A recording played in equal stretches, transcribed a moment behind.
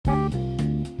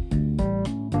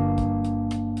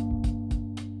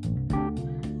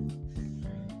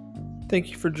Thank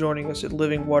you for joining us at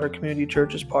Living Water Community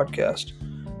Church's podcast.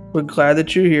 We're glad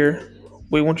that you're here.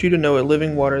 We want you to know at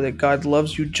Living Water that God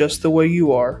loves you just the way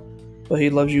you are, but He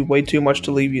loves you way too much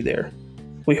to leave you there.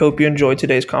 We hope you enjoy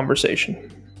today's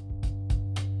conversation.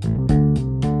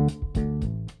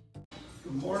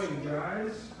 Good morning,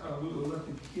 guys. We will let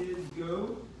the kids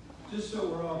go. Just so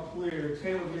we're all clear,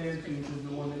 Taylor Manchin is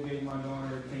the one that gave my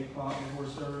daughter a cake pop before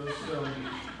service, so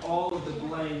all of the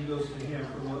blame goes to him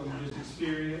for what we just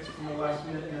experienced in the last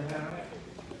minute and a half.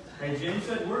 Hey, Jen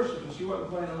said worship, and she wasn't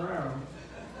playing around.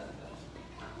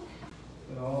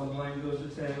 But all the blame goes to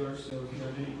Taylor, so if you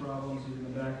have any problems, he's in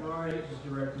the back right, just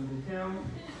direct them to him.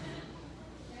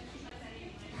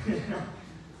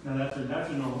 Now that's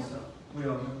a normal stuff. We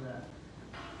all know that.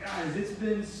 Guys, it's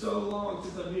been so long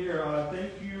since I'm here.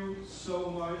 Thank you so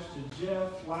much to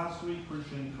Jeff last week for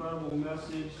an incredible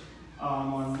message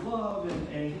on love.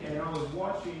 And I was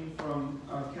watching from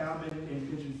our cabin in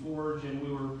Pigeon Forge, and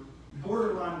we were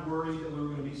borderline worried that we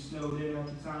were going to be snowed in at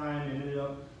the time. And ended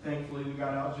up, thankfully, we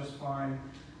got out just fine.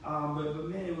 But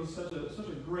man, it was such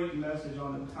a great message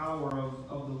on the power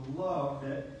of the love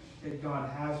that God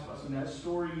has for us. And that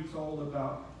story you told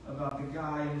about the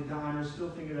guy in the diner, still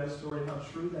thinking of that story, how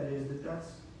true that is,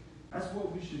 that's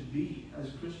what we should be as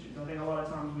Christians. I think a lot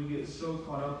of times we get so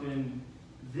caught up in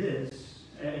this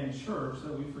and church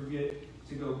that we forget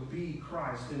to go be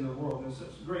Christ in the world. And it's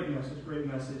a great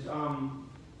message.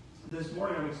 This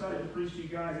morning I'm excited to preach to you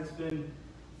guys. It's been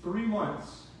 3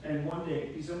 months and 1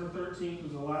 day. December 13th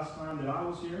was the last time that I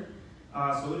was here.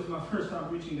 So it is my first time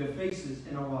preaching to faces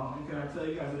in a while. And can I tell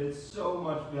you guys that it's so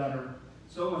much better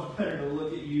to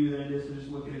look at you than it is to just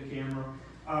look at a camera.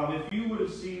 If you would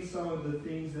have seen some of the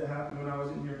things that happened when I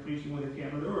was in here preaching with a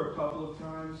camera, there were a couple of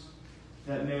times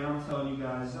that, man, I'm telling you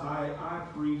guys, I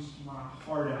preached my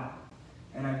heart out.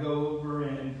 And I go over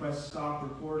and press stop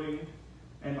recording,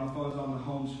 and my phone's on the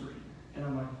home screen. And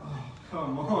I'm like, oh,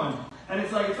 come on. And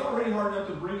it's like, it's already hard enough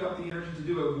to bring up the energy to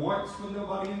do it once with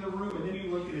nobody in the room, and then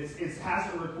you look at it, it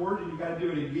hasn't recorded, and you got to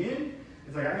do it again.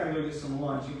 It's like, I got to go get some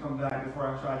lunch and come back before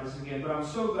I try this again. But I'm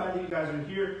so glad that you guys are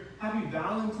here. Happy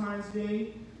Valentine's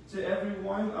Day to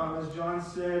everyone. As John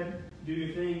said, do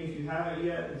your thing if you haven't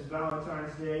yet. It's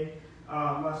Valentine's Day.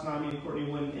 Last night, me and Courtney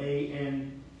went and ate,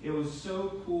 and it was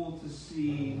so cool to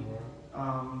see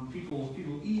people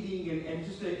eating and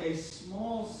just a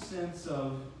small sense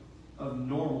of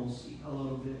normalcy a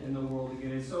little bit in the world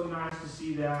again. It's so nice to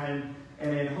see that,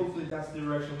 and hopefully that's the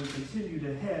direction we continue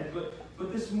to head.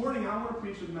 But this morning I want to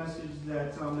preach a message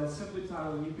that's simply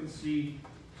titled, and you can see,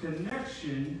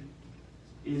 Connection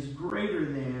is Greater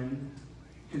Than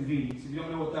Convenience. If you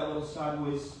don't know what that little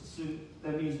sideways,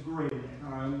 that means greater than.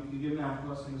 All right, we can get a math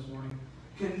lesson this morning.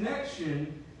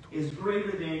 Connection is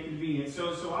greater than convenience.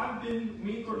 So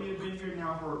me and Courtney have been here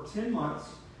now for 10 months.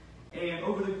 And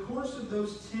over the course of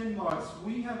those 10 months,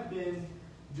 we have been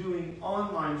doing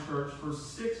online church for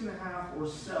 6.5 or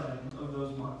 7 of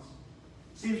those months.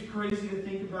 Seems crazy to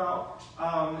think about.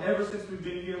 Ever since we've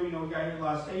been here, we got here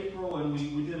last April, and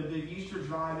we did a big Easter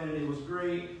drive-in, and it was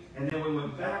great. And then we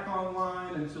went back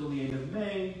online until the end of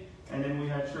May, and then we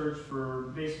had church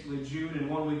for basically June and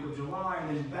 1 week of July,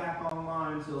 and then back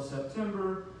online until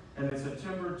September. And then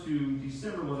September to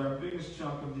December was our biggest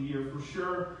chunk of the year for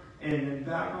sure. And then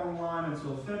back online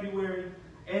until February.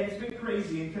 And it's been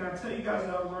crazy. And can I tell you guys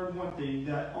that I've learned one thing?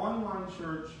 That online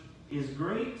church is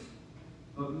great,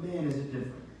 but man, is it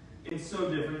different. It's so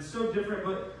different. It's so different.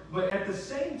 But at the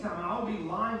same time, I'll be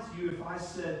lying to you if I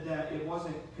said that it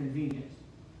wasn't convenient.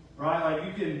 Right? Like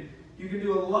you can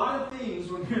do a lot of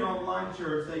things when you're in online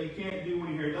church that you can't do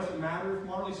when you're here. It doesn't matter if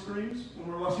Marley screams when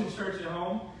we're watching church at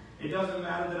home. It doesn't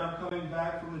matter that I'm coming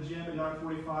back from the gym at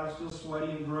 9:45, still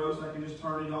sweaty and gross. I can just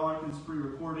turn it on because it's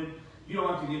pre-recorded. You don't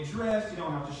have to get dressed. You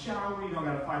don't have to shower. You don't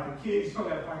got to fight the kids. You don't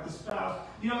got to fight the spouse.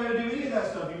 You don't got to do any of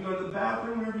that stuff. You can go to the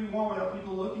bathroom whenever you want without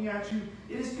people looking at you.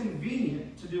 It is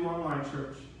convenient to do online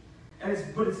church,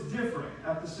 but it's different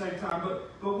at the same time.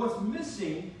 But what's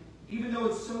missing, even though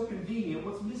it's so convenient,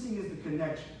 what's missing is the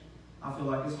connection. I feel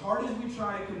like as hard as we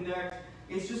try to connect,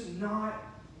 it's just not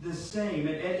the same.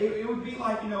 And it would be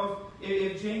like,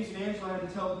 if James and Angela had to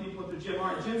tell the people at the gym,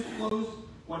 all right, gym's closed,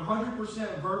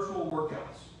 100% virtual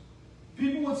workouts.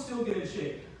 People would still get in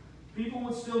shape. People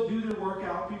would still do their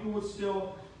workout. People would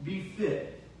still be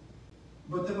fit.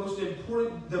 But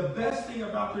the best thing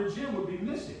about their gym would be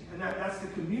missing. And that's the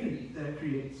community that it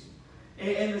creates.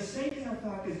 And the same thing I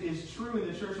thought is true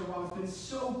in the church. And while it's been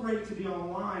so great to be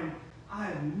online, I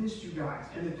have missed you guys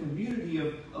and the community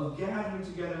of gathering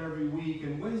together every week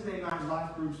and Wednesday night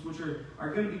life groups, which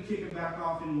are going to be kicking back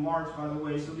off in March, by the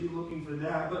way, so be looking for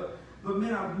that. But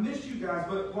man, I've missed you guys.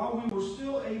 But while we were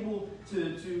still able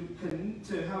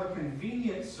to have a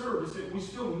convenient service, we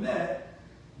still met,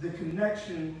 the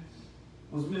connection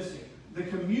was missing. The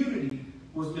community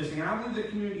was missing. And I believe the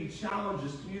community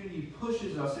challenges, community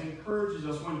pushes us, encourages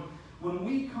us. When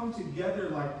we come together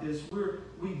like this,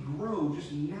 we grow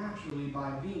just naturally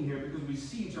by being here because we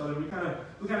see each other. We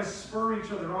kind of spur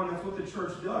each other on. That's what the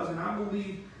church does. And I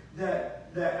believe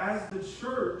that as the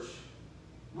church,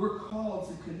 we're called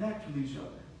to connect with each other,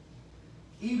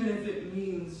 even if it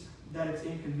means that it's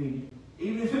inconvenient.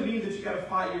 Even if it means that you got to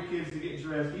fight your kids to get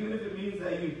dressed. Even if it means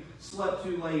that you slept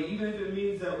too late. Even if it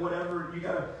means that whatever, you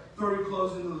got to throw your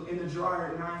clothes in the dryer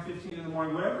at 9:15 in the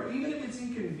morning. Whatever, even if it's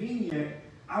inconvenient,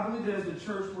 I believe that as a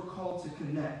church, we're called to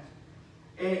connect.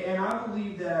 And I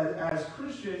believe that as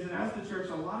Christians and as the church,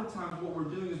 a lot of times what we're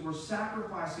doing is we're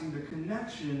sacrificing the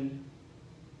connection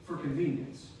for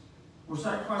convenience. We're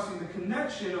sacrificing the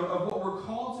connection of what we're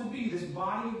called to be, this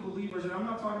body of believers. And I'm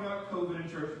not talking about COVID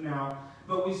in church now,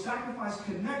 but we sacrifice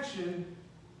connection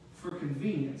for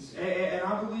convenience. And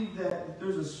I believe that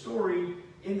there's a story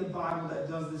in the Bible that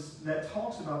does this, that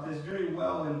talks about this very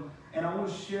well. And I want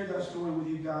to share that story with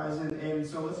you guys. And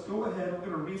so let's go ahead. We're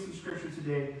going to read some scripture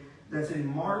today that's in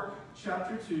Mark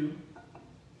chapter 2,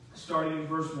 starting in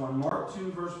verse 1. Mark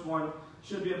 2, verse 1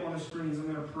 should be up on the screens.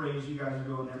 I'm going to pray as you guys are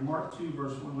going there. Mark 2,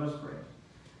 verse 1. Let's pray.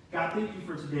 God, thank you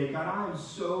for today. God, I am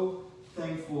so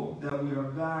thankful that we are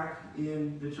back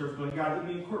in the church building. God, that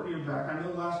me and Courtney are back. I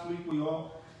know last week we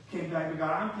all came back, but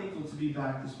God, I'm thankful to be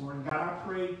back this morning. God, I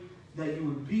pray that you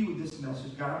would be with this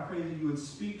message. God, I pray that you would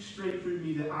speak straight through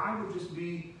me, that I would just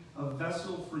be a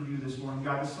vessel for you this morning.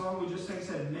 God, the song we just sang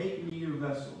said, make me your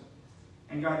vessel.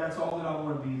 And God, that's all that I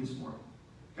want to be this morning.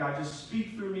 God, just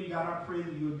speak through me. God, I pray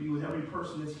that you would be with every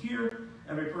person that's here,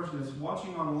 every person that's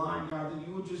watching online. God, that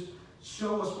you would just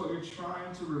show us what you're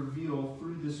trying to reveal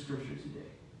through this scripture today.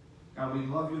 God, we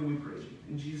love you and we praise you.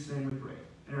 In Jesus' name we pray.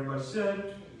 And everybody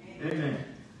said, amen. Amen.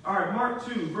 All right, Mark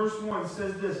 2, verse 1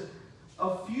 says this.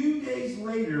 A few days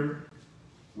later,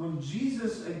 when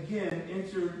Jesus again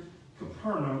entered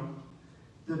Capernaum,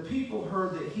 the people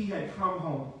heard that he had come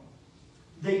home.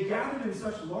 They gathered in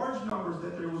such large numbers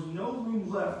that there was no room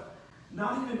left,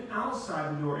 not even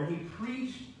outside the door, and he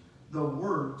preached the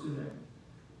word to them.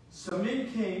 Some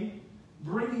men came,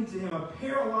 bringing to him a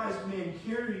paralyzed man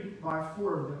carried by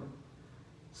 4 of them.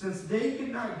 Since they could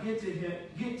not get to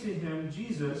him,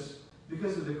 Jesus,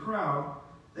 because of the crowd,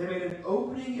 they made an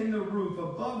opening in the roof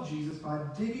above Jesus by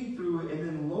digging through it and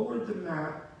then lowered the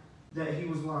mat that he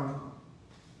was lying on.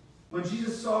 When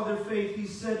Jesus saw their faith, he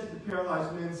said to the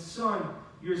paralyzed man, Son,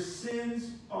 your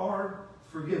sins are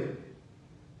forgiven.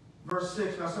 Verse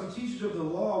 6, now some teachers of the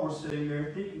law were sitting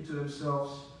there thinking to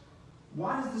themselves,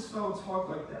 why does this fellow talk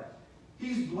like that?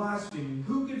 He's blaspheming.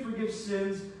 Who can forgive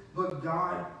sins but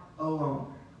God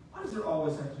alone? Why does there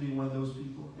always have to be one of those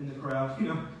people in the crowd? You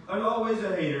know, there's always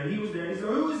a hater. And he was there. He said,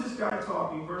 who is this guy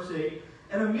talking? Verse 8.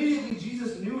 And immediately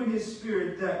Jesus knew in his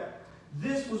spirit that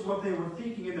this was what they were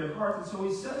thinking in their hearts. And so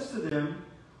he says to them,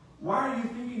 why are you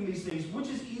thinking these things? Which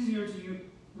is easier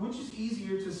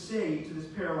to say to this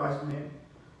paralyzed man,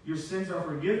 your sins are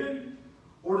forgiven,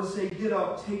 or to say, get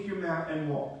up, take your mat, and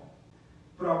walk?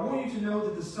 But I want you to know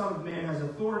that the Son of Man has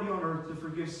authority on earth to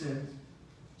forgive sins.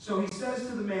 So he says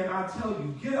to the man, I tell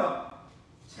you, get up,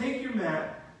 take your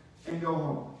mat, and go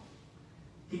home.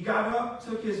 He got up,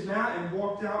 took his mat, and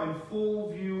walked out in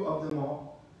full view of them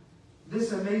all.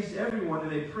 This amazed everyone,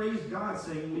 and they praised God,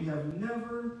 saying, we have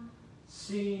never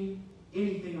seen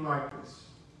anything like this.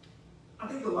 I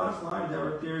think the last line of that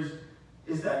right there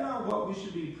is that not what we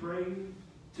should be praying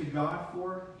to God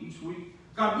for each week?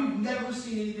 God, we've never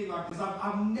seen anything like this.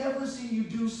 I've never seen you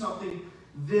do something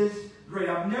this great.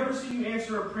 I've never seen you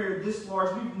answer a prayer this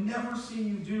large. We've never seen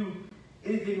you do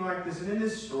anything like this. And in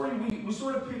this story, we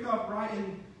sort of pick up right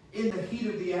in the heat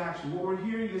of the action. What we're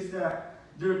hearing is that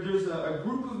there's a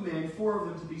group of men, 4 of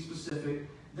them to be specific,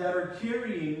 that are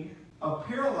carrying a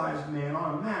paralyzed man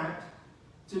on a mat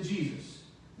to Jesus.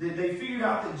 They figured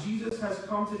out that Jesus has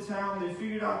come to town. They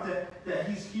figured out that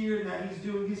he's here and that he's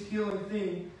doing his healing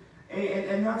thing.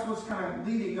 And that's what's kind of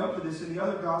leading up to this. In the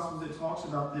other Gospels, it talks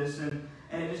about this. And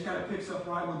it just kind of picks up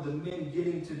right with the men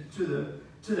getting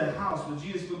to the house with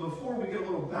Jesus. But before we get a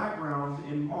little background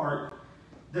in Mark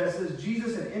that says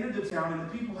Jesus had entered the town and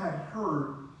the people had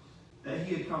heard that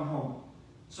he had come home.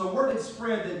 So word had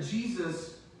spread that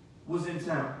Jesus was in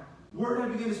town. Word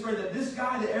had begun to spread that this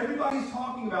guy that everybody's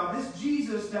talking about, this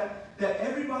Jesus that that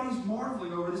everybody's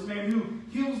marveling over, this man who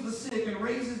heals the sick and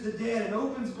raises the dead and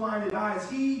opens blinded eyes.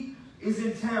 He is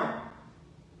in town.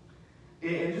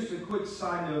 And just a quick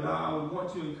side note, I would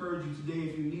want to encourage you today,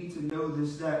 if you need to know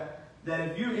this, that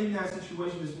if you're in that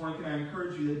situation this morning, can I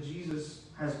encourage you that Jesus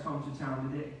has come to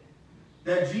town today?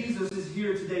 That Jesus is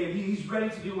here today, and He's ready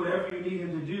to do whatever you need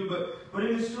Him to do. But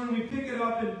in this story, we pick it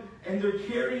up, and they're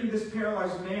carrying this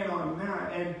paralyzed man on a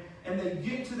mat, and they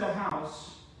get to the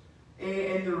house,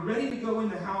 and they're ready to go in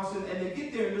the house, and they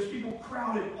get there, and there's people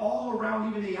crowded all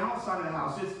around, even the outside of the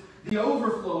house. The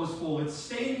overflow is full. It's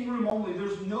standing room only.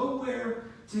 There's nowhere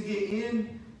to get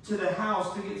in to the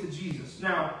house to get to Jesus.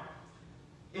 Now,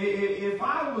 if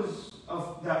I was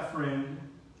that friend,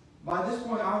 by this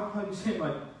point I would probably say,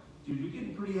 like, dude, you're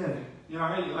getting pretty heavy. You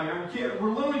know,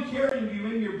 we're literally carrying you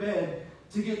in your bed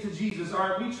to get to Jesus. All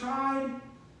right, we tried.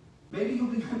 Maybe he'll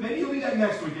be back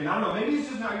next weekend. I don't know. Maybe it's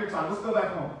just not your time. Let's go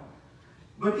back home.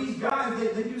 But these guys,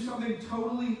 they do something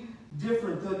totally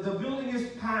different. The building is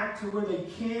packed to where they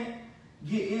can't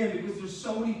get in because there's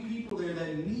so many people there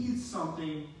that need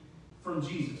something from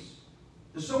Jesus.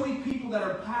 There's so many people that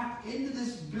are packed into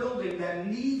this building that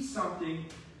need something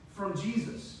from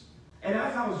Jesus. And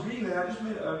as I was reading that, I just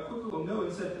made a quick little note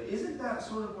and said, isn't that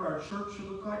sort of what our church should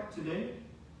look like today?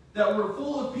 That we're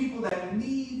full of people that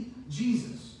need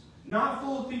Jesus. Not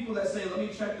full of people that say, let me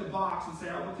check the box and say,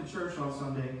 I went to church on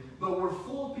Sunday. But we're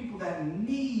full of people that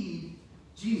need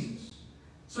Jesus.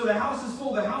 So the house is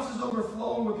full. The house is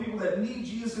overflowing with people that need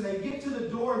Jesus. And they get to the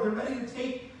door. They're ready to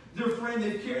take their friend.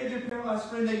 They've carried their paralyzed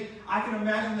friend. I can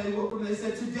imagine they woke up and they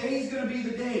said, today's going to be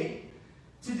the day.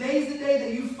 Today's the day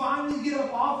that you finally get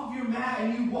up off of your mat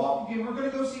and you walk again. We're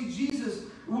going to go see Jesus.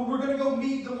 We're going to go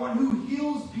meet the one who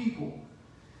heals people.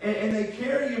 And they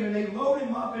carry him and they load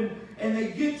him up and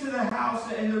they get to the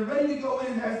house and they're ready to go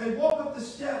in. As they walk up the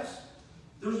steps,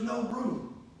 there's no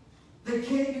room. They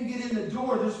can't even get in the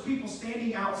door. There's people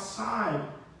standing outside,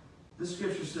 the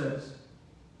scripture says.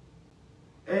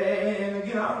 And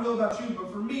again, I don't know about you,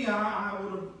 but for me, I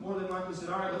would have more than likely said,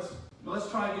 all right, let's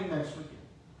try again next weekend.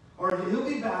 Or he'll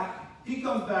be back. He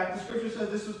comes back. The scripture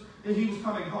says that he was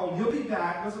coming home. He'll be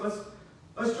back.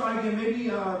 Let's try again.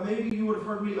 Maybe you would have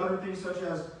heard me utter things such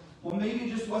as, well, maybe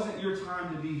it just wasn't your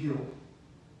time to be healed.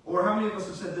 Or how many of us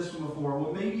have said this one before?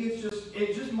 Well, maybe it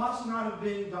just must not have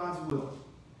been God's will.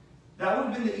 That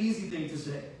would have been the easy thing to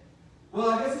say.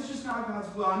 Well, I guess it's just not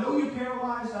God's will. I know you're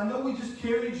paralyzed. I know we just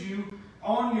carried you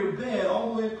on your bed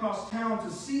all the way across town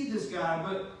to see this guy,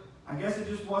 but I guess it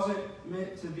just wasn't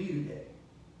meant to be today.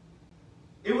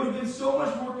 It would have been so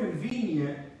much more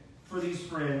convenient for these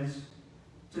friends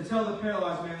to tell the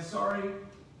paralyzed man, sorry,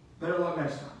 better luck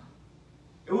next time.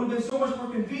 It would have been so much more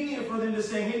convenient for them to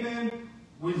say, hey man,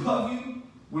 we love you.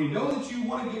 We know that you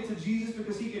want to get to Jesus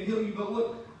because he can heal you, but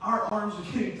look, our arms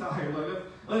are getting tired.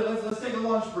 Let's take a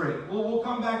lunch break. We'll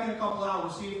come back in a couple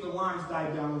hours, see if the lines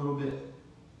died down a little bit.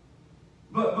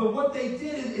 But what they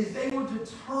did is they were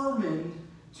determined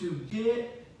to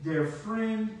get their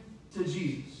friend to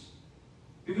Jesus.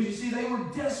 Because you see, they were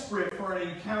desperate for an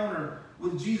encounter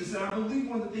with Jesus. And I believe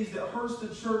one of the things that hurts the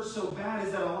church so bad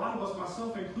is that a lot of us,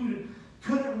 myself included,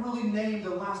 couldn't really name the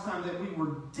last time that we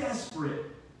were desperate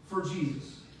for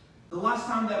Jesus. The last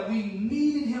time that we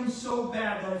needed him so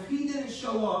bad that if he didn't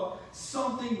show up,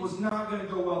 something was not going to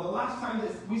go well. The last time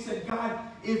that we said, God,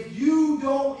 if you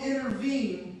don't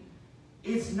intervene,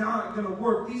 it's not going to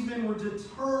work. These men were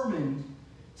determined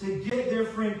to get their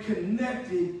friend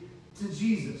connected to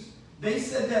Jesus. They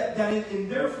said that in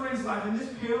their friend's life, in this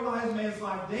paralyzed man's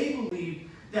life, they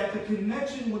believed that the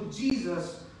connection with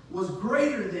Jesus was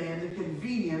greater than the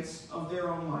convenience of their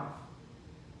own life.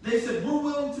 They said, we're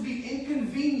willing to be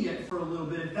inconvenient for a little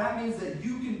bit if that means that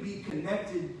you can be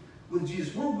connected with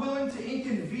Jesus. We're willing to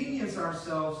inconvenience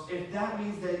ourselves if that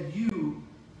means that you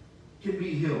can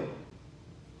be healed.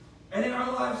 And in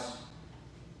our lives,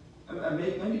 let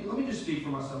me just speak for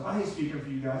myself. I hate speaking for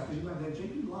you guys because you might be like,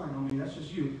 Jake, you're lying on me. That's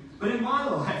just you. But in my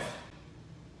life,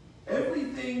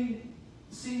 everything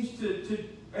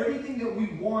everything that we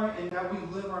want and that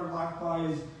we live our life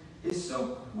by is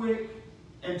so quick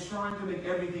and trying to make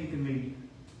everything convenient.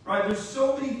 Right? There's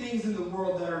so many things in the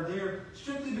world that are there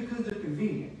strictly because they're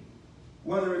convenient.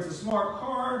 Whether it's a smart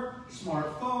car,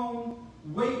 smartphone,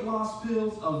 weight loss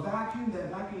pills, a vacuum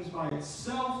that vacuums by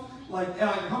itself.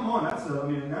 Come on,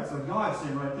 that's a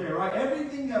godsend right there, right?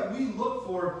 Everything that we look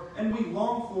for and we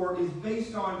long for is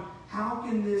based on how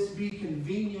can this be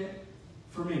convenient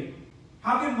for me?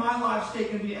 How can my life stay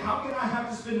convenient? How can I have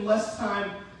to spend less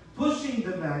time pushing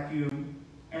the vacuum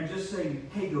and just saying,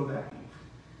 hey, go vacuum?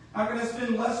 How can I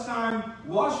spend less time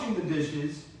washing the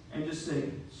dishes and just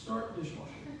say, start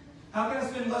dishwashing? How can I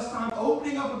spend less time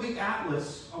opening up a big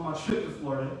atlas on my trip to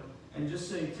Florida and just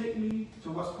say, take me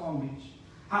to West Palm Beach?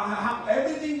 How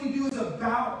everything we do is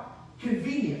about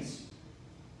convenience.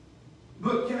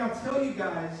 But can I tell you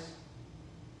guys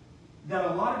that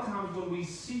a lot of times when we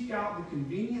seek out the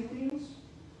convenient things,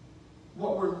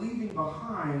 what we're leaving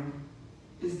behind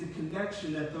is the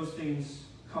connection that those things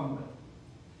come with.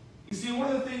 You see,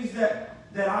 one of the things that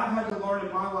I've had to learn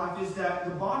in my life is that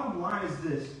the bottom line is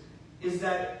this, is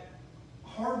that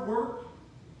hard work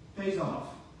pays off.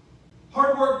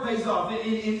 Hard work pays off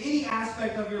in any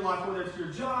aspect of your life, whether it's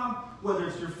your job, whether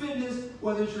it's your fitness,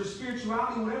 whether it's your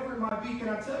spirituality, whatever it might be. Can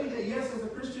I tell you that, yes, as a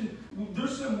Christian,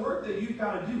 there's some work that you've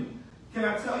got to do. Can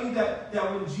I tell you that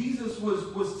when Jesus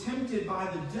was tempted by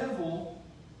the devil,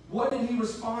 what did he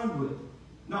respond with?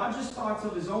 Not just thoughts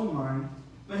of his own mind,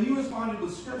 but he responded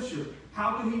with Scripture.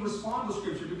 How could he respond with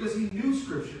Scripture? Because he knew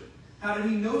Scripture. How did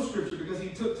he know Scripture? Because he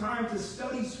took time to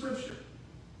study Scripture.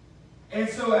 And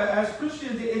so as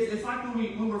Christians, it's like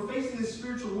when we're facing this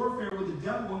spiritual warfare with the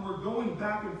devil, when we're going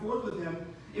back and forth with him,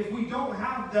 if we don't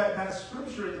have that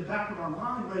Scripture in the back of our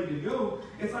mind ready to go,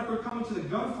 it's like we're coming to the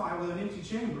gunfight with an empty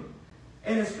chamber.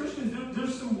 And as Christians,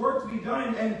 there's some work to be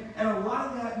done, and a lot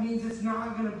of that means it's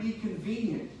not going to be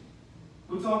convenient.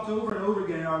 We talked over and over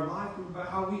again in our life about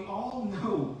how we all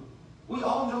know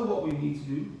what we need to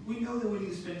do. We know that we need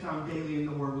to spend time daily in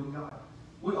the Word with God.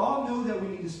 We all know that we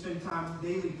need to spend time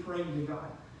daily praying to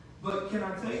God. But can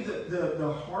I tell you that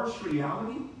the harsh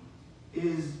reality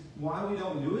is why we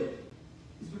don't do it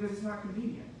is because it's not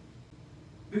convenient.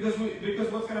 Because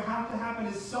what's going to have to happen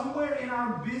is somewhere in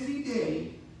our busy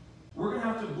day, we're going to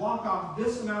have to block off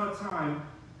this amount of time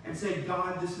and say,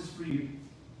 God, this is for you.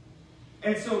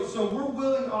 And so we're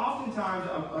willing oftentimes,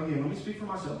 again, let me speak for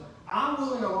myself. I'm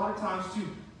willing a lot of times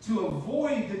to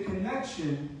avoid the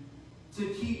connection to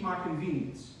keep my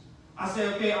convenience. I say,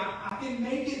 okay, I can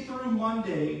make it through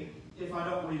Monday if I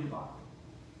don't read the Bible.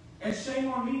 And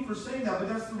shame on me for saying that, but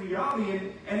that's the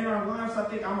reality. And in our lives, I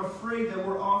think I'm afraid that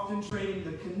we're often trading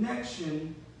the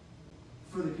connection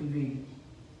for the convenience.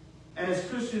 And as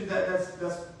Christians,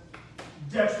 that's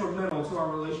detrimental to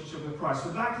our relationship with Christ.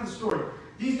 So back to the story.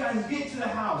 These guys get to the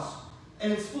house,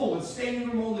 and it's full. It's standing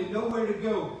room only, nowhere to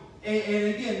go.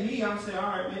 And again, I'm saying, all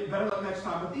right, better luck next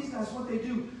time. But these guys, what they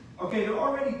do, okay, they're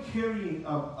already carrying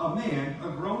a man, a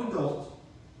grown adult,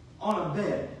 on a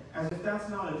bed, as if that's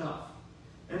not enough.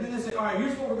 And then they say, all right,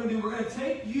 here's what we're going to do. We're going to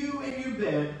take you in your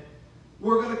bed.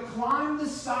 We're going to climb the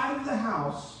side of the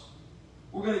house.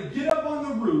 We're going to get up on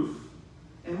the roof.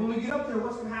 And when we get up there,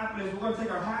 what's going to happen is we're going to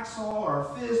take our hacksaw or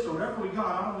our fist or whatever we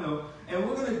got, I don't know, and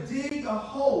we're going to dig a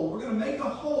hole. We're going to make a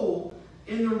hole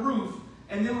in the roof,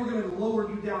 and then we're going to lower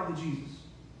you down to Jesus.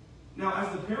 Now,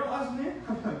 as the paralyzed man,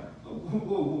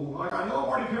 whoa. Like, I know I'm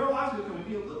already paralyzed, but can we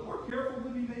be a little more careful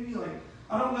with me, maybe? Like,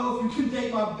 I don't know if you can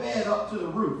take my bed up to the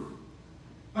roof.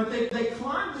 But they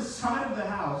climb the side of the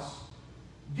house,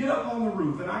 get up on the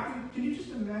roof, and can you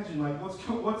just imagine like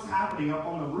what's happening up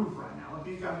on the roof right now? Like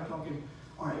these guys are talking.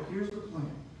 All right, here's the plan.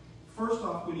 First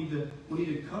off, we need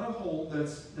to cut a hole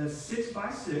that's 6 by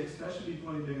 6. That should be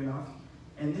plenty big enough.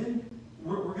 And then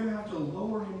we're going to have to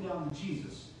lower him down to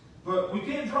Jesus. But we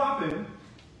can't drop him,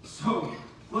 so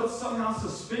let's somehow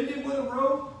suspend him with a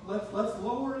rope. Let's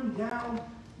lower him down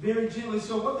very gently.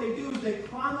 So what they do is they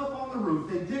climb up on the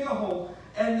roof, they dig a hole,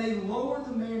 and they lower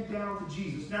the man down to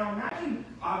Jesus. Now imagine,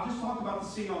 I've just talked about the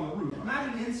scene on the roof.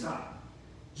 Imagine inside.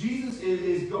 Jesus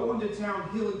is going to town,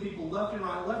 healing people left and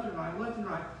right, left and right, left and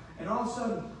right. And all of a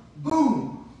sudden,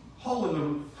 boom, hole in the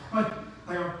roof. Like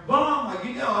a bomb, I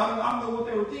don't know what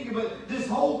they were thinking, but this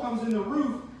hole comes in the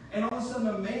roof, and all of a sudden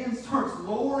a man starts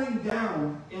lowering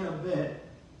down in a bed.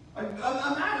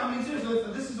 Imagine, seriously,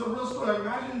 this is a real story.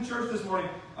 Imagine in church this morning.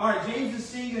 All right, James is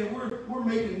singing, and we're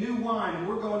making new wine, and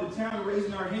we're going to town and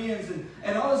raising our hands,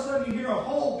 and all of a sudden you hear a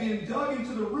hole being dug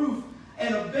into the roof,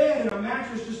 and a bed and a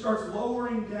mattress just starts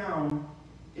lowering down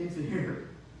into here.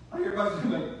 Like everybody's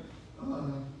like,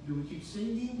 do we keep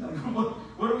singing? Like,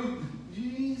 what do we,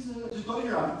 Jesus, just close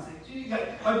your eyes and say, Jesus,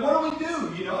 like what do we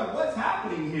do? Like what's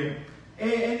happening here?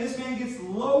 And this man gets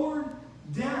lowered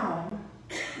down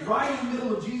right in the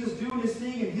middle of Jesus doing his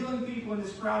thing and healing people in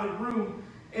this crowded room.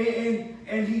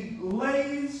 And he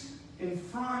lays in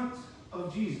front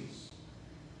of Jesus.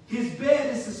 His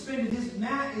bed is suspended. His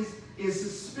mat is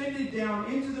suspended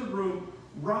down into the room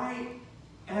right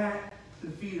at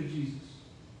the feet of Jesus.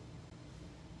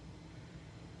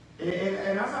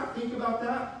 And as I think about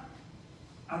that,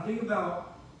 I think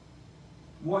about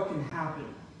what can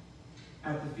happen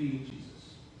at the feet of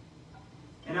Jesus.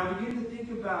 And I begin to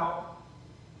think about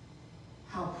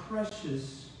how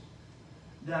precious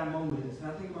that moment is. And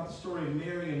I think about the story of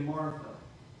Mary and Martha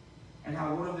and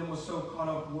how one of them was so caught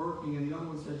up working and the other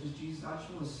one said, just Jesus, I just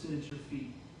want to sit at your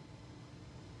feet.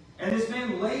 And this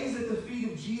man lays at the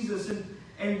feet of Jesus,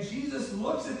 and Jesus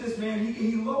looks at this man.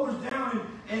 He lowers down,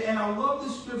 and I love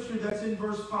the scripture that's in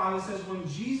verse 5. It says, when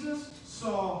Jesus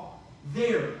saw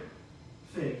their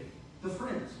faith, the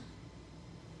friends.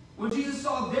 When Jesus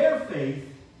saw their faith,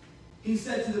 he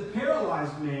said to the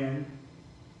paralyzed man,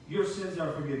 your sins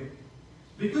are forgiven.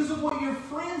 Because of what your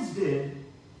friends did,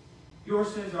 your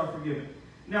sins are forgiven.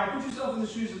 Now, put yourself in the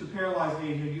shoes of the paralyzed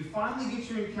man here. You finally get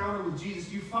your encounter with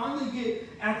Jesus. You finally get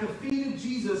at the feet of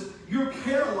Jesus. You're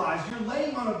paralyzed. You're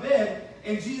laying on a bed,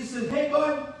 and Jesus says, hey,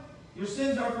 bud, your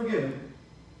sins are forgiven.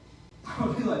 I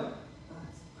would be like,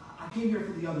 I came here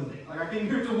for the other thing. Like, I came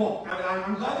here to walk.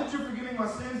 I'm glad that you're forgiving my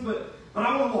sins, but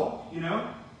I want to walk, you know?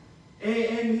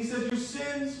 And he says, your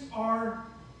sins are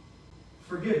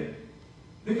forgiven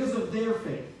because of their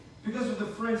faith, because of the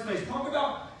friend's faith. Talk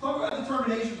about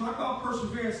determination, talk about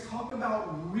perseverance, talk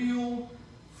about real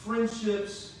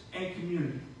friendships and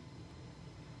community.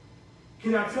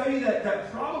 Can I tell you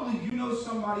that probably you know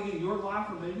somebody in your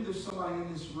life, or maybe there's somebody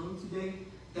in this room today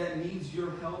that needs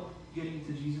your help getting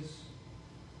to Jesus?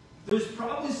 There's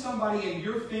probably somebody in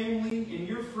your family, in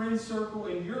your friend circle,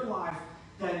 in your life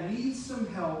that needs some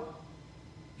help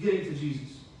getting to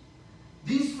Jesus.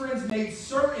 These friends made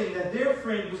certain that their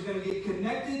friend was going to get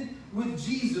connected with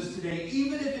Jesus today,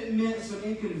 even if it meant some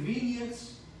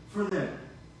inconvenience for them.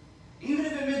 Even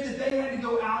if it meant that they had to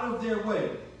go out of their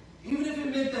way. Even if it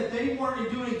meant that they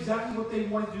weren't doing exactly what they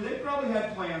wanted to do. They probably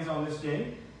had plans on this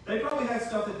day. They probably had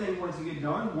stuff that they wanted to get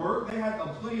done, work. They had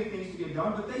plenty of things to get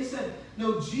done. But they said,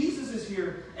 no, Jesus is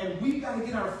here, and we've got to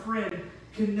get our friend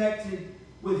connected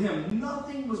with him.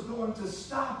 Nothing was going to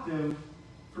stop them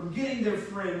from getting their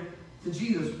friend to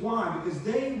Jesus. Why? Because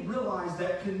they realized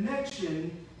that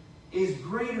connection is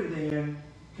greater than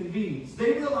convenience.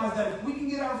 They realized that if we can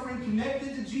get our friend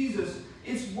connected to Jesus,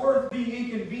 it's worth being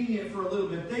inconvenient for a little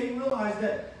bit. They realized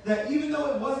that even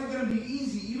though it wasn't going to be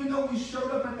easy, even though we showed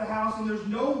up at the house and there's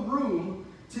no room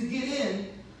to get in,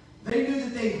 they knew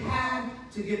that they had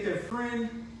to get their friend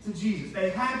to Jesus.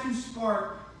 They had to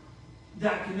spark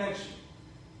that connection.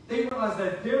 They realized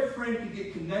that if their friend could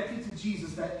get connected to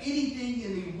Jesus, that anything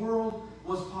in the world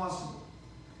was possible.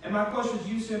 And my question to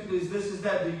you simply is this, is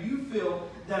that do you feel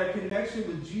that a connection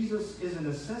with Jesus is a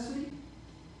necessity,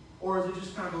 or is it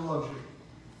just kind of a luxury?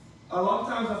 A lot of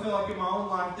times I feel like in my own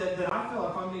life that I feel,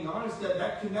 if I'm being honest,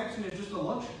 that connection is just a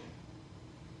luxury.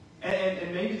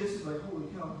 And maybe this is like, holy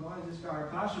cow, why is this guy a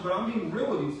pastor? But I'm being real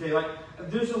with you today. Like,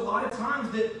 there's a lot of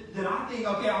times that I think,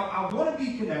 okay, I want to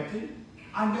be connected.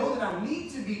 I know that I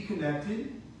need to be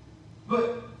connected,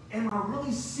 but am I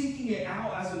really seeking it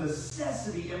out as a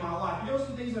necessity in my life? You know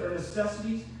some things that are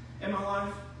necessities in my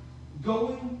life?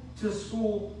 Going to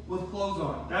school with clothes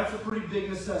on. That's a pretty big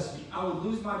necessity. I would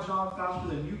lose my job faster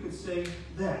than you could say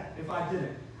that if I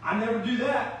didn't. I never do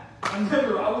that. I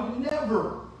would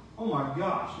never. Oh my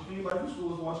gosh. If anybody from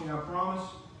school is watching, I promise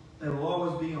they will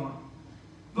always be on.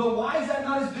 But why is that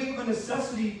not as big of a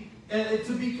necessity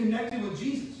to be connected with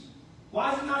Jesus?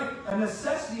 Why is it not a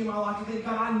necessity in my life to think,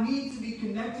 God, I need to be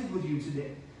connected with you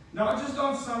today? Not just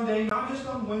on Sunday, not just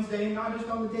on Wednesday, and not just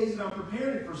on the days that I'm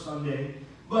preparing for Sunday,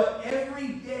 but every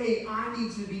day I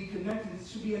need to be connected. It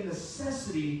should be a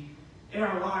necessity in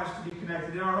our lives to be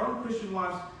connected. In our own Christian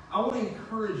lives, I want to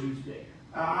encourage you today.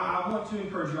 I want to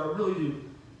encourage you, I really do,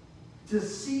 to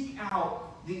seek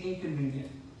out the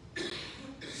inconvenient.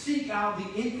 Seek out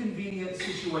the inconvenient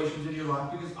situations in your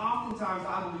life, because oftentimes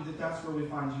I believe that that's where we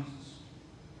find Jesus.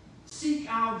 Seek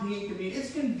out the inconvenient.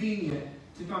 It's convenient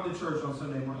to come to church on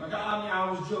Sunday morning. Like, I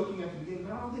was joking at the beginning,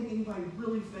 but I don't think anybody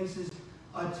really faces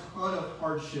a ton of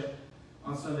hardship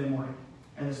on Sunday morning.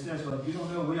 And the students are like, you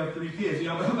don't know, we have 3 kids. You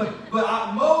know,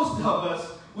 but most of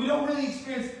us, we don't really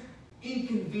experience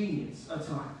inconvenience a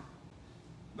ton.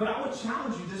 But I would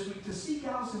challenge you this week to seek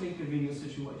out some inconvenient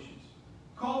situations.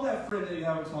 Call that friend that you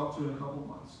haven't talked to in a couple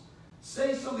months.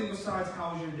 Say something besides,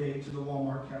 how was your day, to the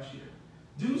Walmart cashier.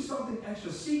 Do something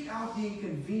extra. Seek out the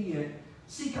inconvenient.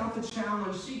 Seek out the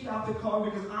challenge. Seek out the call,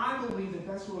 because I believe that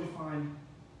that's where we find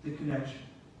the connection.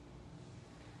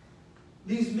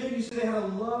 These men, you say they had a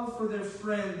love for their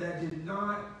friend that did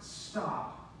not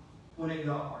stop when it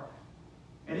got hard.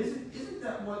 And isn't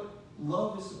that what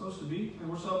love is supposed to be? And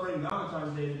we're celebrating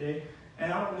Valentine's Day today.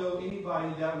 And I don't know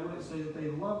anybody that wouldn't say that they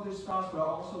love their spouse, but I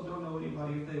also don't know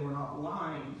anybody, if they were not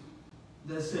lying,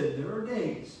 that said there are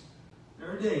days,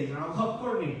 and I love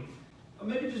Courtney, or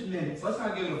maybe just minutes. Let's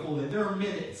not give it a full day. There are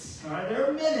minutes, all right? There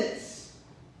are minutes,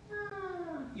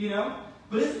 you know?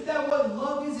 But isn't that what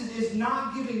love is? It's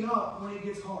not giving up when it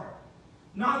gets hard.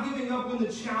 Not giving up when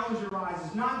the challenge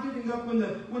arises. Not giving up when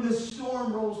the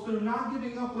storm rolls through. Not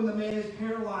giving up when the man is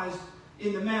paralyzed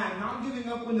in the mat. Not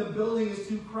giving up when the building is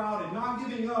too crowded. Not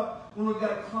giving up when we've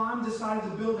got to climb the side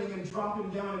of the building and drop him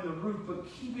down in the roof. But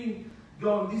keeping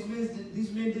going.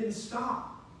 These men didn't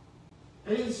stop.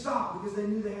 They didn't stop because they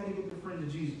knew they had to get their friend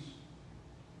to Jesus.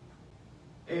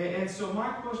 And so my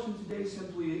question today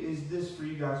simply is this for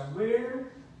you guys.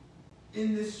 Where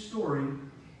in this story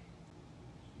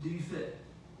do you fit?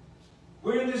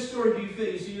 Where in this story do you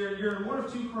fit? You see, you're in one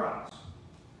of two crowds.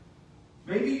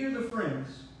 Maybe you're the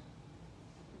friends.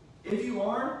 If you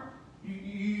are,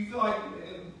 you feel like,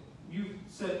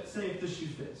 say if the shoe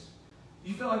fits.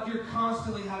 You feel like you're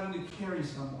constantly having to carry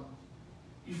someone.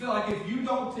 You feel like if you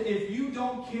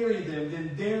don't carry them,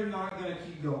 then they're not going to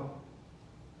keep going.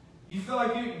 You feel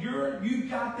like you've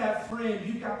got that friend,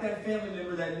 you've got that family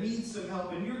member that needs some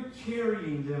help, and you're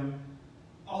carrying them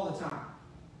all the time.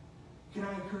 Can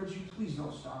I encourage you? Please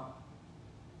don't stop.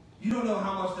 You don't know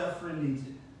how much that friend needs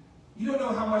it. You don't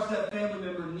know how much that family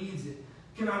member needs it.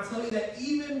 Can I tell you that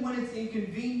even when it's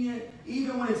inconvenient,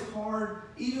 even when it's hard,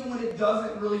 even when it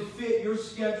doesn't really fit your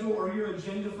schedule or your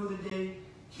agenda for the day,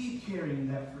 keep carrying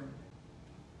that friend.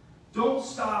 Don't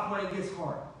stop when it gets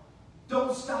hard.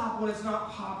 Don't stop when it's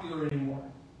not popular anymore.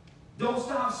 Don't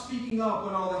stop speaking up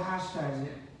when all the hashtags in.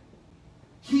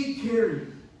 Keep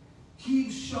carrying.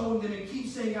 Keep showing them and keep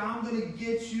saying, I'm going to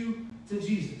get you to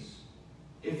Jesus.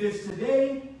 If it's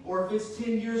today or if it's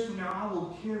 10 years from now, I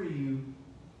will carry you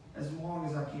as long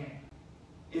as I can.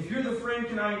 If you're the friend,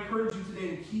 can I encourage you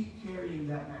today to keep carrying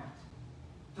that mat?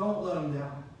 Don't let them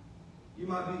down. You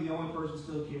might be the only person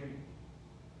still carrying.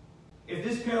 If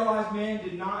this paralyzed man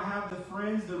did not have the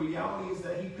friends, the reality is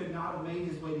that he could not have made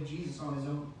his way to Jesus on his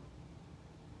own.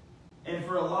 And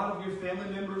for a lot of your family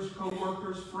members,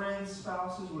 co-workers, friends,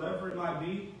 spouses, whatever it might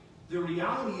be, the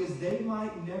reality is they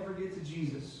might never get to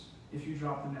Jesus if you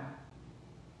drop the mat.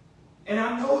 And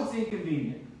I know it's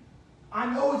inconvenient.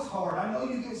 I know it's hard. I know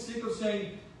you get sick of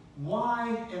saying, why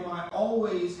am I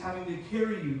always having to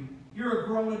carry you? You're a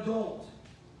grown adult.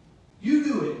 You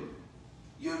do it.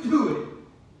 You do it.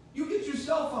 You get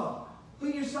yourself up.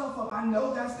 Clean yourself up. I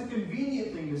know that's the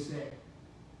convenient thing to say.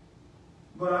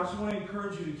 But I just want to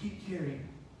encourage you to keep carrying.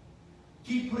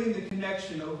 Keep putting the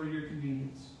connection over your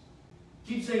convenience.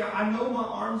 Keep saying, I know my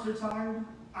arms are tired.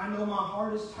 I know my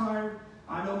heart is tired.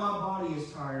 I know my body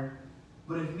is tired.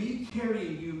 But if me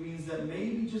carrying you means that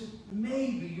maybe, just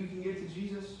maybe, you can get to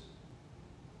Jesus,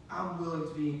 I'm willing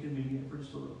to be inconvenient for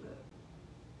just a little bit.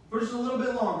 For just a little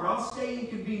bit longer. I'll stay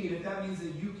inconvenient if that means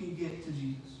that you can get to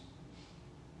Jesus.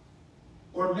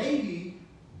 Or maybe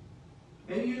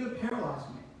you're the paralyzed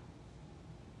man.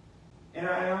 And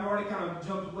I've already kind of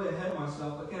jumped way ahead of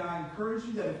myself, but can I encourage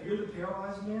you that if you're the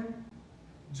paralyzed man,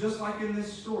 just like in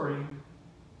this story,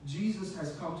 Jesus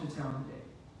has come to town today.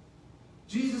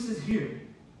 Jesus is here.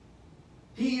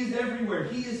 He is everywhere.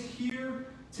 He is here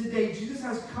today. Jesus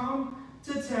has come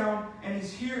to town and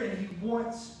he's here and he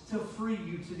wants to free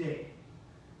you today.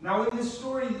 Now in this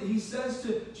story,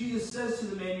 Jesus says to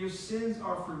the man, your sins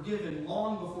are forgiven,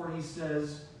 long before he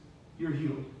says, you're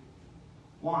healed.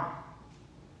 Why?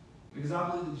 Because I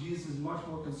believe that Jesus is much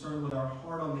more concerned with our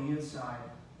heart on the inside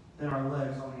than our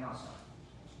legs on the outside.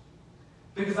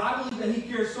 Because I believe that he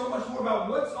cares so much more about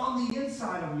what's on the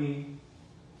inside of me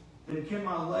than can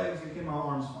my legs and can my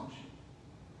arms function.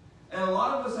 And a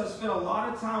lot of us have spent a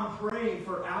lot of time praying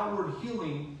for outward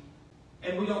healing,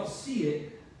 and we don't see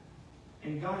it.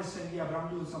 And God is saying, yeah, but I'm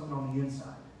doing something on the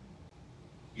inside.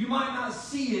 You might not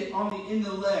see it in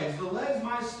the legs. The legs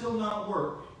might still not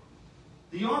work.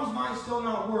 The arms might still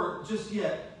not work just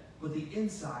yet, but the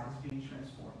inside is being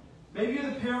transformed. Maybe you're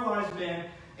the paralyzed man,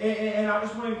 and I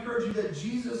just want to encourage you that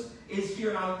Jesus is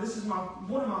here. Now, this is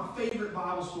one of my favorite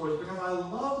Bible stories because I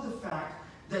love the fact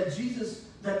that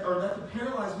the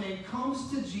paralyzed man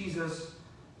comes to Jesus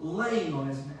laying on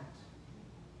his mat.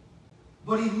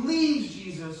 But he leaves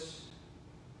Jesus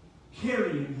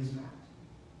carrying his mat.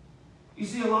 You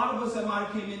see, a lot of us that might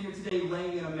have came in here today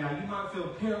laying in a mat, you might feel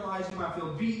paralyzed, you might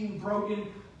feel beaten, broken,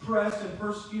 pressed, and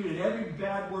persecuted. Every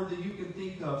bad word that you can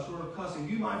think of, short of cussing.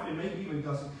 You might feel, maybe even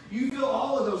cussing. You feel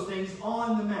all of those things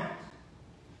on the mat.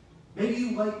 Maybe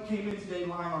you came in today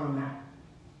lying on a mat.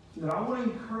 But I want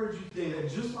to encourage you today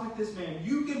that just like this man,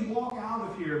 you can walk out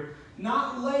of here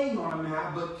not laying on a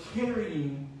mat, but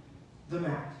carrying the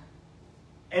mat.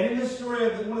 And in this story,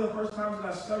 one of the first times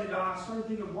that I studied, I started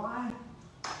thinking, why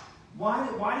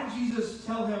did Jesus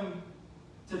tell him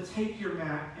to take your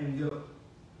mat and go?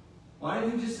 Why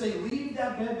didn't he just say, leave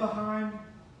that bed behind?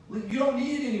 You don't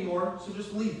need it anymore, so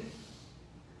just leave it.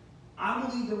 I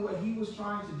believe that what he was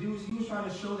trying to do is he was trying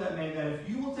to show that man that if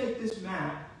you will take this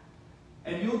mat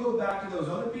and you'll go back to those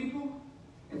other people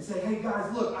and say, hey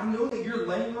guys, look, I know that you're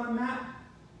laying on a mat.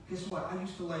 Guess what? I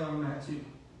used to lay on a mat too.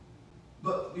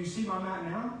 But do you see my mat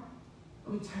now?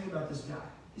 Let me tell you about this guy.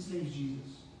 His name's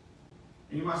Jesus.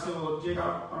 And you might say, well, Jake,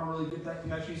 I don't really get that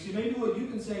connection. You see, maybe what you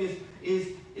can say is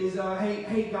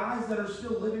hey, guys that are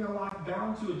still living a life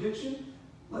bound to addiction,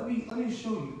 let me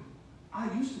show you. I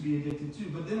used to be addicted too,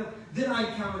 but then I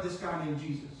encountered this guy named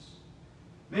Jesus.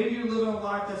 Maybe you're living a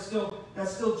life that's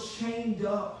still chained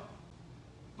up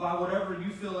by whatever you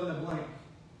fill in the blank.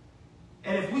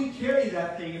 And if we carry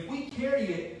that thing, if we carry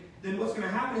it, then what's going to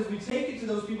happen is we take it to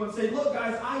those people and say, look,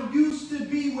 guys, I used to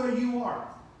be where you are.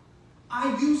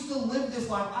 I used to live this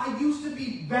life. I used to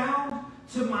be bound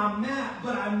to my mat,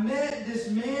 but I met this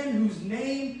man whose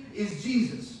name is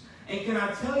Jesus. And can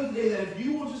I tell you today that if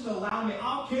you will just allow me,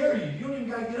 I'll carry you. You don't even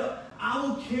got to get up. I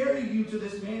will carry you to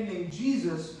this man named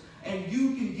Jesus, and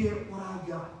you can get what I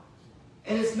got.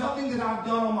 And it's nothing that I've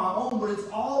done on my own, but it's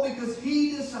all because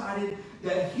he decided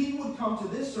that he would come to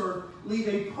this earth, leave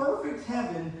a perfect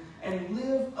heaven, and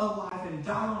live a life and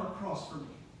die on a cross for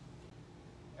me.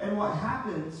 And what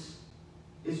happens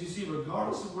is, you see,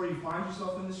 regardless of where you find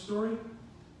yourself in this story,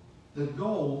 the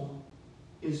goal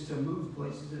is to move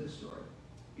places in the story.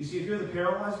 You see, if you're the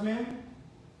paralyzed man,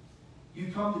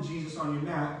 you come to Jesus on your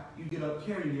mat, you get up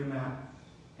carrying your mat,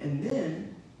 and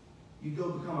then you go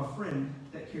become a friend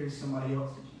that carries somebody else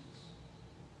to Jesus.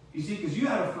 You see, because you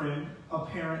had a friend, a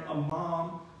parent, a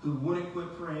mom who wouldn't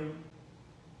quit praying,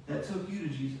 that took you to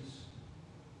Jesus.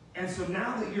 And so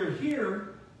now that you're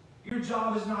here, your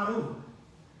job is not over.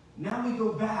 Now we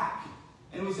go back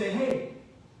and we say, hey,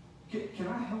 can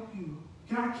I help you?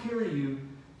 Can I carry you?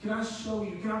 Can I show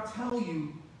you? Can I tell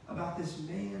you about this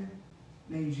man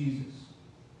named Jesus?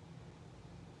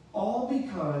 All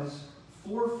because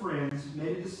 4 friends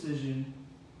made a decision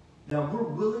that we're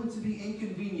willing to be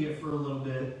inconvenient for a little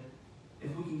bit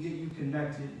if we can get you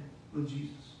connected with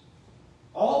Jesus.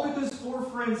 All because 4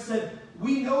 friends said,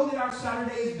 we know that our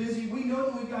Saturday is busy. We know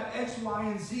that we've got X, Y,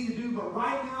 and Z to do. But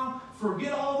right now,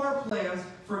 forget all of our plans.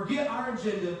 Forget our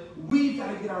agenda. We've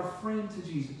got to get our friend to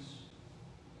Jesus.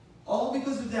 All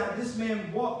because of that, this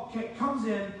man comes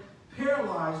in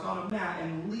paralyzed on a mat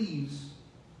and leaves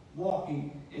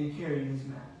walking and carrying his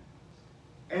mat.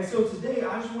 And so today,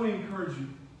 I just want to encourage you.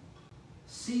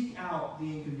 Seek out the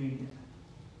inconvenient.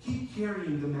 Keep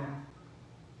carrying the mat.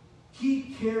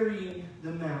 Keep carrying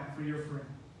the mat for your friend.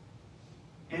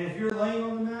 And if you're laying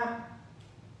on the mat,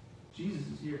 Jesus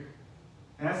is here.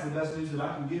 And that's the best news that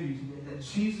I can give you today, that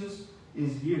Jesus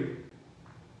is here.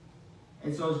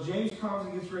 And so as James comes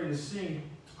and gets ready to sing,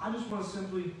 I just want to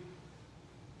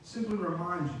simply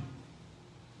remind you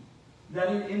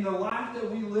that in the life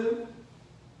that we live,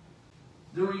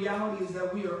 the reality is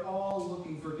that we are all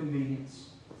looking for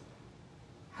convenience.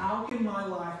 How can my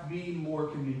life be more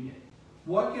convenient?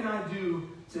 What can I do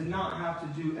to not have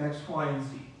to do X, Y, and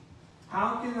Z?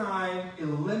 How can I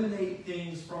eliminate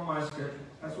things from my schedule?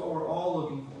 That's what we're all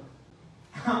looking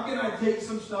for. How can I take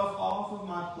some stuff off of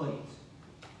my plate?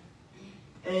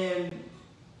 And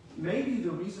maybe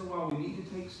the reason why we need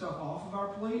to take stuff off of our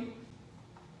plate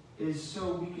is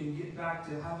so we can get back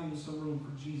to having some room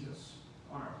for Jesus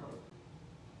on our plate.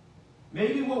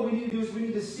 Maybe what we need to do is we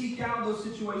need to seek out those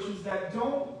situations that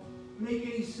don't make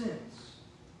any sense.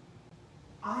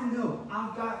 I know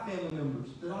I've got family members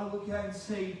that I look at and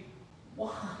say,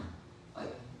 why?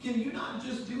 Like, can you not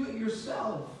just do it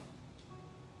yourself?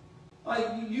 Like,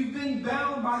 you've been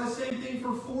bound by the same thing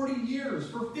for 40 years,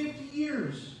 for 50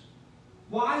 years.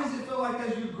 Why does it feel like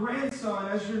as your grandson,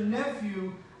 as your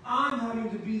nephew, I'm having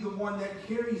to be the one that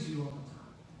carries you all the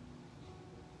time?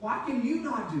 Why can you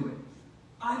not do it?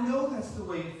 I know that's the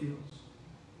way it feels.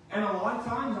 And a lot of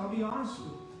times, I'll be honest with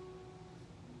you,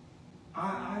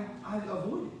 I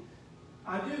avoid it.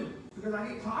 I do. Because I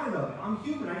get tired of it. I'm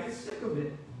human. I get sick of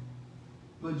it.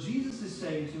 But Jesus is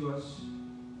saying to us,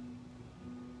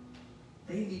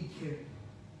 they need care.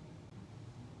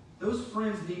 Those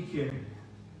friends need care.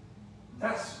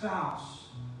 That spouse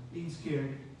needs care.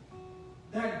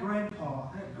 That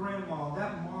grandpa, that grandma,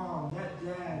 that mom, that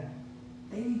dad,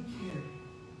 they need care.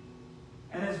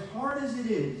 And as hard as it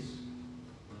is,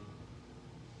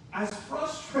 as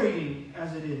frustrating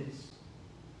as it is,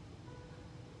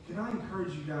 can I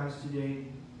encourage you guys today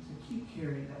to keep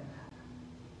carrying that mat?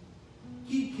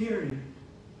 Keep carrying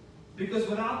it. Because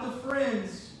without the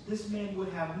friends, this man would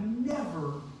have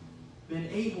never been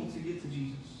able to get to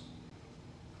Jesus.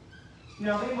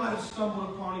 Now, they might have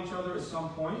stumbled upon each other at some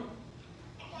point,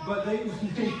 but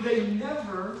they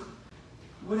never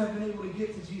would have been able to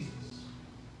get to Jesus.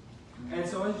 And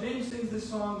so as James sings this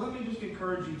song, let me just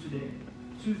encourage you today.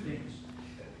 Two things.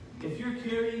 If you're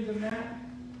carrying the mat,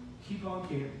 keep on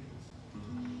carrying.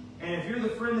 And if you're the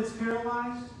friend that's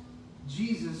paralyzed,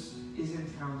 Jesus is in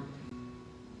town today.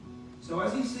 So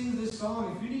as he sings this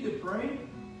song, if you need to pray,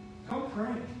 come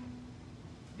pray.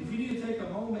 If you need to take a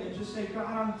moment and just say, God,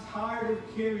 I'm tired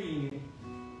of carrying it,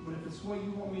 but if it's what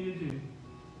you want me to do,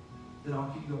 then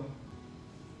I'll keep going.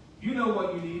 You know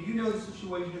what you need. You know the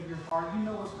situation of your heart. You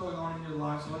know what's going on in your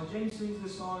life. So as James sings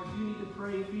this song, if you need to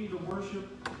pray, if you need to worship,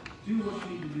 do what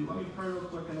you need to do. Let me pray real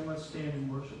quick and then let's stand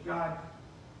and worship. God,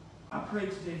 I pray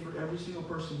today for every single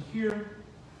person here,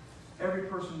 every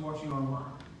person watching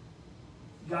online.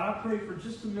 God, I pray for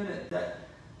just a minute that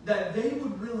they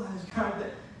would realize, God,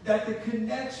 that the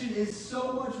connection is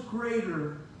so much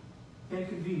greater than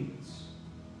convenience.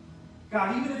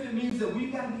 God, even if it means that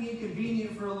we've got to be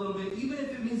inconvenient for a little bit, even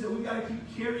if it means that we've got to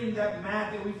keep carrying that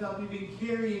mat that we felt we've been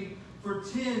carrying for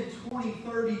 10, 20,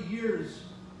 30 years,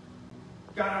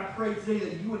 God, I pray today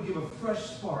that you would give a fresh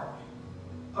spark,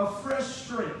 a fresh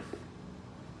strength,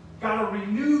 God, a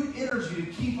renewed energy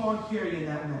to keep on carrying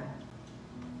that mat.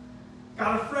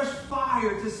 God, a fresh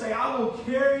fire to say, I will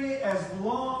carry it as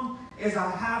long as I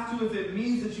have to if it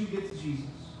means that you get to Jesus.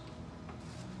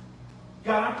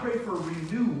 God, I pray for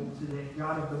renewal today,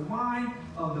 God, of the mind,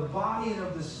 of the body, and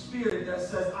of the spirit that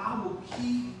says, I will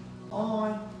keep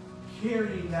on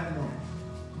carrying that mat.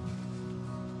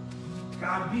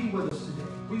 God, be with us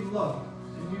today. We love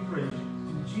you and we praise you.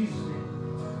 In Jesus'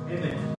 name, amen.